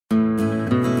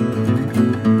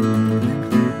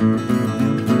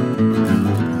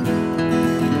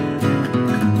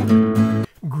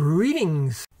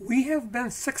have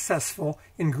been successful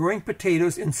in growing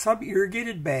potatoes in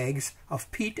sub-irrigated bags of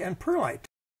peat and perlite.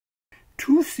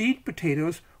 2 seed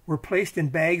potatoes were placed in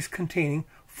bags containing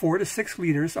 4 to 6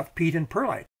 liters of peat and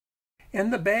perlite,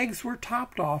 and the bags were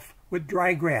topped off with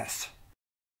dry grass.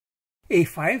 A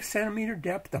 5 centimeter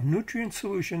depth of nutrient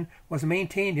solution was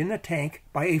maintained in the tank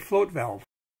by a float valve.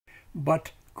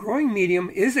 But growing medium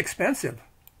is expensive.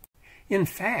 In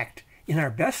fact, in our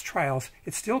best trials,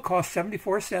 it still costs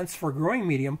 74 cents for growing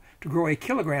medium to grow a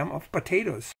kilogram of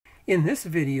potatoes. In this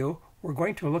video, we're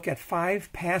going to look at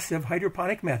 5 passive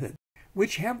hydroponic methods,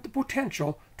 which have the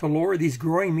potential to lower these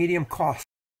growing medium costs.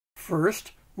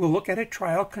 First, we'll look at a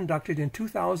trial conducted in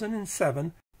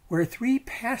 2007 where 3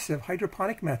 passive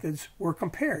hydroponic methods were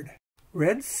compared.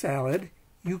 Red salad,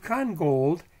 Yukon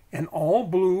Gold, and all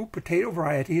blue potato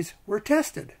varieties were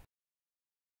tested.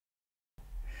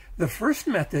 The first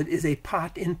method is a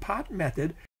pot-in-pot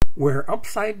method where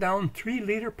upside-down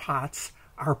 3-liter pots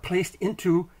are placed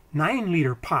into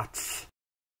 9-liter pots.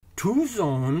 2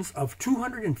 zones of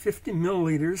 250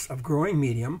 milliliters of growing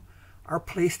medium are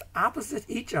placed opposite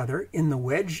each other in the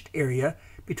wedged area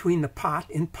between the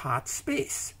pot-in-pot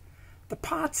space. The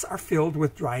pots are filled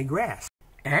with dry grass.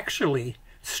 Actually,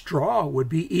 straw would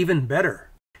be even better.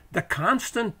 The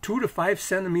constant 2 to 5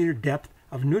 centimeter depth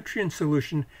of nutrient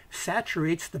solution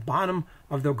saturates the bottom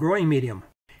of the growing medium,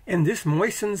 and this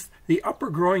moistens the upper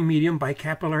growing medium by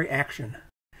capillary action,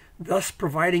 thus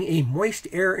providing a moist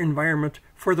air environment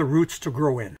for the roots to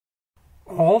grow in.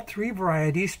 All 3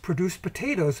 varieties produce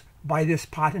potatoes by this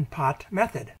pot-in-pot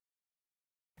method.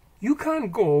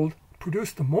 Yukon Gold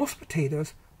produced the most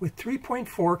potatoes with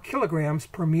 3.4 kilograms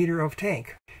per meter of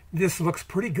tank. This looks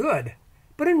pretty good,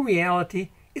 but in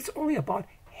reality, it's only about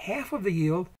half of the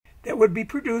yield that would be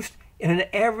produced in an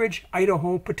average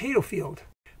Idaho potato field.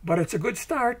 But it's a good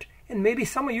start, and maybe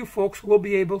some of you folks will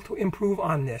be able to improve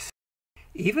on this.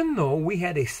 Even though we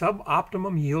had a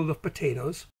suboptimum yield of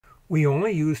potatoes, we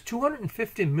only used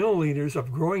 250 milliliters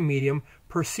of growing medium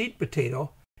per seed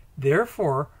potato.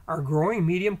 Therefore, our growing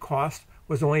medium cost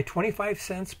was only 25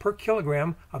 cents per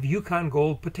kilogram of Yukon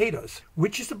Gold potatoes,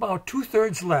 which is about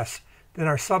 2/3 less than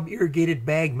our sub-irrigated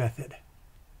bag method.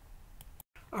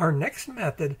 Our next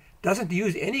method doesn't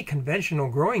use any conventional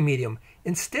growing medium.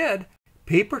 Instead,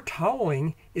 paper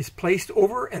toweling is placed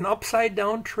over an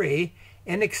upside-down tray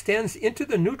and extends into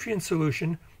the nutrient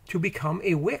solution to become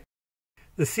a wick.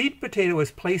 The seed potato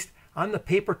is placed on the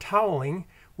paper toweling,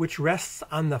 which rests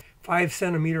on the 5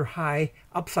 centimeter high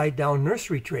upside-down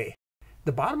nursery tray.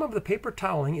 The bottom of the paper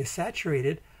toweling is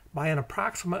saturated by an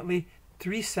approximately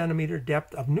 3 centimeter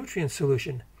depth of nutrient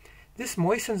solution. This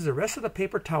moistens the rest of the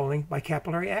paper toweling by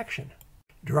capillary action.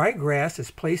 Dry grass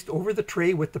is placed over the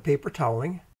tray with the paper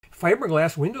toweling.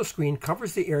 Fiberglass window screen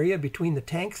covers the area between the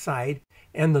tank side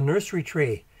and the nursery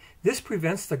tray. This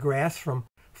prevents the grass from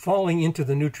falling into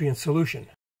the nutrient solution.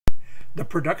 The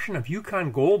production of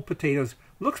Yukon Gold potatoes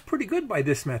looks pretty good by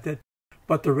this method,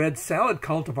 but the red salad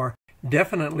cultivar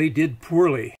definitely did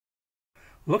poorly.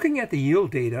 Looking at the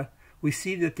yield data, we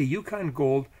see that the Yukon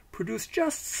Gold produced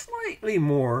just slightly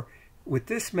more with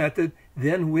this method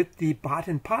than with the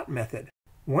pot-in-pot method.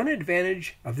 One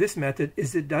advantage of this method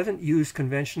is it doesn't use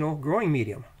conventional growing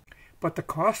medium, but the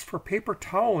cost for paper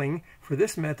toweling for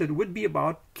this method would be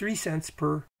about 3 cents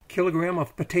per kilogram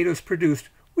of potatoes produced,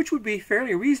 which would be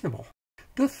fairly reasonable.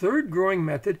 The third growing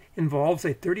method involves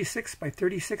a 36 by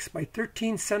 36 by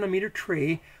 13 centimeter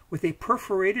tray with a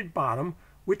perforated bottom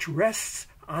which rests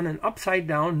on an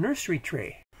upside-down nursery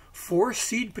tray. 4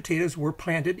 seed potatoes were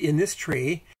planted in this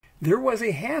tray. There was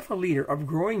a half a liter of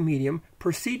growing medium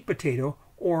per seed potato,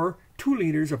 or 2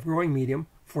 liters of growing medium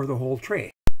for the whole tray.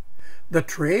 The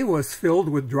tray was filled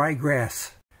with dry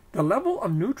grass. The level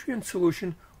of nutrient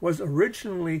solution was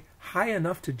originally high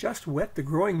enough to just wet the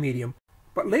growing medium,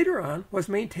 but later on was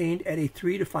maintained at a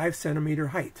 3 to 5 centimeter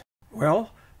height.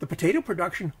 Well, the potato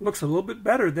production looks a little bit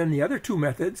better than the other 2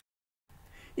 methods.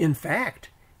 In fact,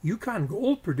 Yukon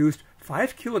Gold produced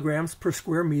 5 kilograms per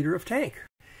square meter of tank.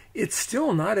 It's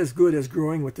still not as good as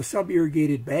growing with the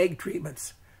sub-irrigated bag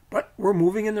treatments, but we're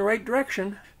moving in the right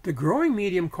direction. The growing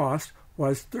medium cost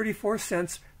was 34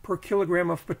 cents per kilogram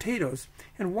of potatoes,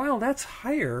 and while that's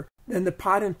higher than the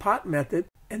pot-in-pot method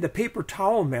and the paper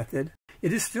towel method,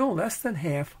 it is still less than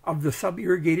half of the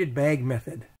sub-irrigated bag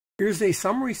method. Here's a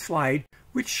summary slide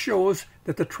which shows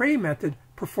that the tray method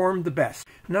performed the best.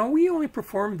 Now, we only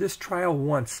performed this trial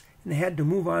once and had to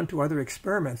move on to other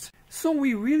experiments, so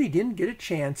we really didn't get a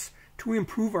chance to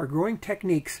improve our growing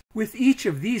techniques with each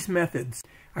of these methods.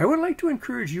 I would like to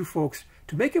encourage you folks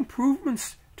to make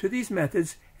improvements to these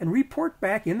methods and report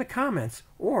back in the comments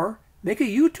or make a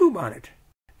YouTube on it.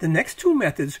 The next two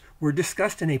methods were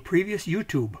discussed in a previous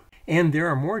YouTube, and there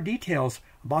are more details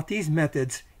about these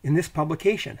methods in this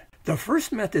publication. The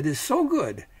first method is so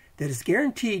good that it's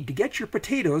guaranteed to get your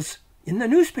potatoes in the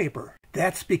newspaper.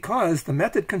 That's because the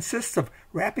method consists of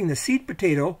wrapping the seed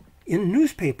potato in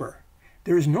newspaper.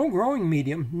 There is no growing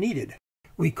medium needed.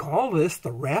 We call this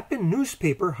the wrap in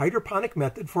newspaper hydroponic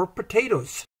method for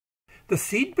potatoes. The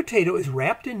seed potato is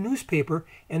wrapped in newspaper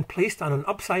and placed on an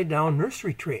upside-down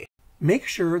nursery tray. Make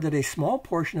sure that a small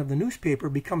portion of the newspaper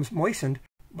becomes moistened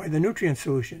by the nutrient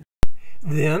solution.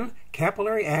 Then,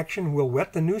 capillary action will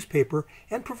wet the newspaper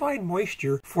and provide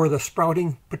moisture for the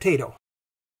sprouting potato.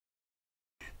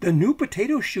 The new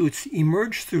potato shoots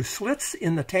emerge through slits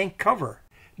in the tank cover.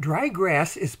 Dry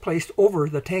grass is placed over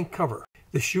the tank cover.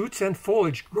 The shoots and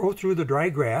foliage grow through the dry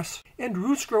grass, and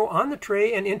roots grow on the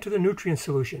tray and into the nutrient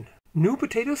solution. New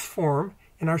potatoes form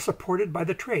and are supported by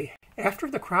the tray.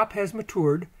 After the crop has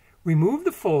matured, remove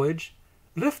the foliage,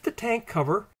 lift the tank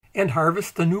cover, and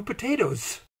harvest the new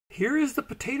potatoes. Here is the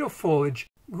potato foliage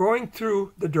growing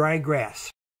through the dry grass.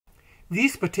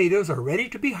 These potatoes are ready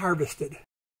to be harvested.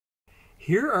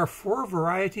 Here are 4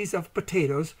 varieties of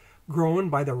potatoes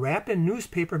grown by the wrap-in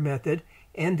newspaper method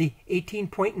and the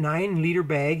 18.9-liter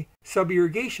bag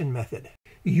sub-irrigation method.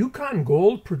 Yukon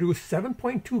Gold produced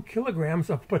 7.2 kilograms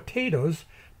of potatoes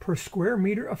per square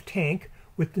meter of tank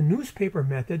with the newspaper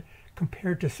method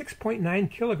compared to 6.9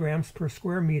 kilograms per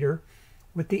square meter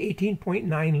with the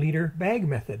 18.9-liter bag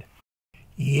method.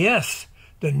 Yes,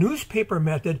 the newspaper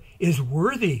method is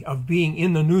worthy of being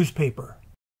in the newspaper.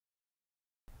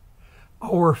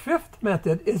 Our 5th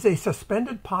method is a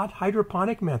suspended pot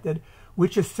hydroponic method,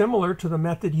 which is similar to the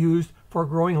method used for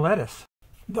growing lettuce.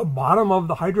 The bottom of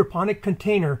the hydroponic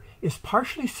container is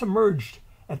partially submerged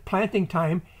at planting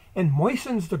time and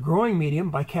moistens the growing medium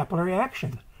by capillary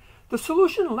action. The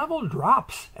solution level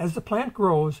drops as the plant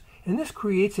grows, and this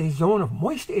creates a zone of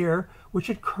moist air which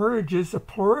encourages the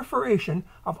proliferation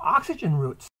of oxygen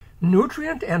roots.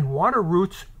 Nutrient and water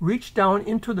roots reach down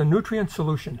into the nutrient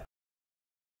solution.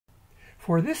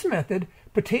 For this method,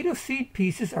 potato seed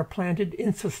pieces are planted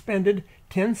in suspended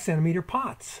 10-centimeter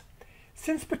pots.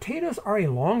 Since potatoes are a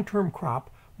long-term crop,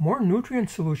 more nutrient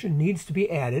solution needs to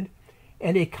be added,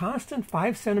 and a constant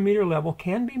 5-centimeter level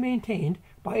can be maintained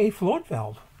by a float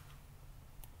valve.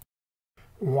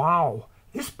 Wow,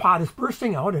 this pot is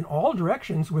bursting out in all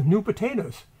directions with new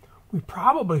potatoes. We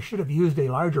probably should have used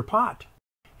a larger pot.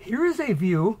 Here is a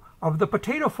view of the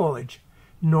potato foliage.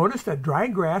 Notice that dry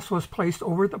grass was placed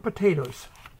over the potatoes.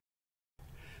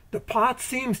 The pot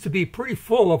seems to be pretty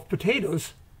full of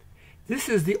potatoes. This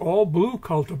is the all-blue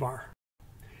cultivar.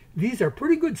 These are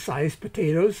pretty good sized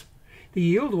potatoes. The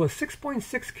yield was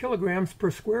 6.6 kilograms per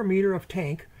square meter of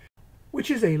tank, which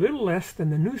is a little less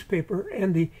than the newspaper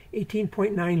and the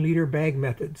 18.9-liter bag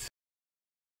methods.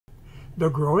 The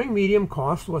growing medium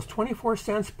cost was 24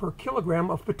 cents per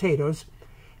kilogram of potatoes,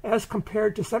 as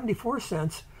compared to 74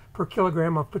 cents per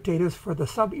kilogram of potatoes for the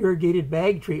sub-irrigated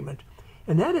bag treatment,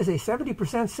 and that is a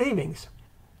 70% savings.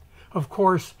 Of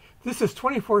course, this is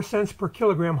 24 cents per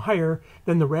kilogram higher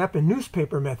than the wrap-in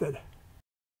newspaper method.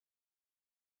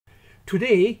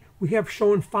 Today, we have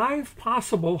shown 5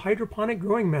 possible hydroponic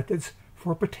growing methods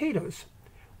for potatoes.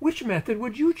 Which method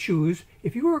would you choose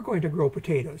if you were going to grow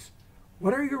potatoes?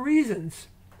 What are your reasons?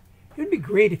 It would be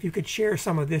great if you could share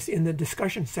some of this in the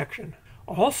discussion section.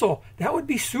 Also, that would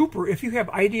be super if you have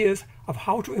ideas of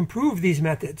how to improve these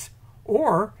methods,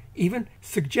 or even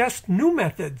suggest new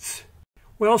methods.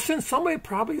 Well, since somebody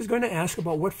probably is going to ask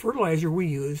about what fertilizer we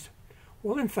used,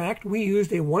 well, in fact, we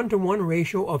used a 1-to-1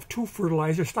 ratio of 2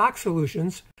 fertilizer stock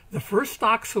solutions. The first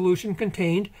stock solution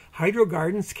contained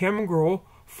HydroGarden's ChemGrow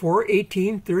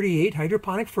 41838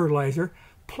 hydroponic fertilizer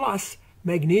plus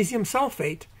magnesium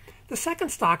sulfate. The second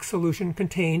stock solution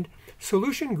contained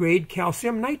solution-grade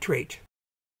calcium nitrate.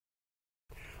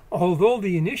 Although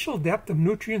the initial depth of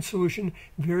nutrient solution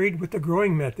varied with the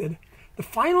growing method, the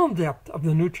final depth of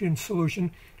the nutrient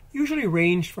solution usually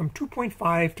ranged from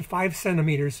 2.5 to 5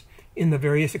 centimeters in the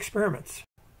various experiments.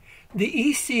 The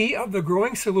EC of the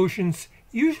growing solutions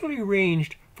usually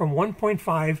ranged from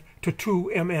 1.5 to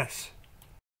 2 ms.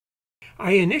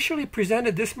 I initially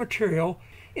presented this material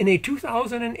in a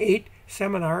 2008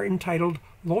 seminar entitled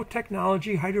Low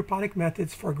Technology Hydroponic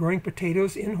Methods for Growing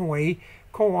Potatoes in Hawaii,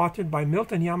 co-authored by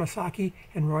Milton Yamasaki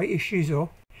and Roy Ishizu,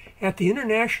 at the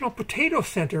International Potato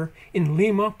Center in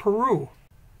Lima, Peru.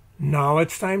 Now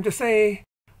it's time to say,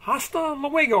 hasta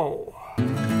luego!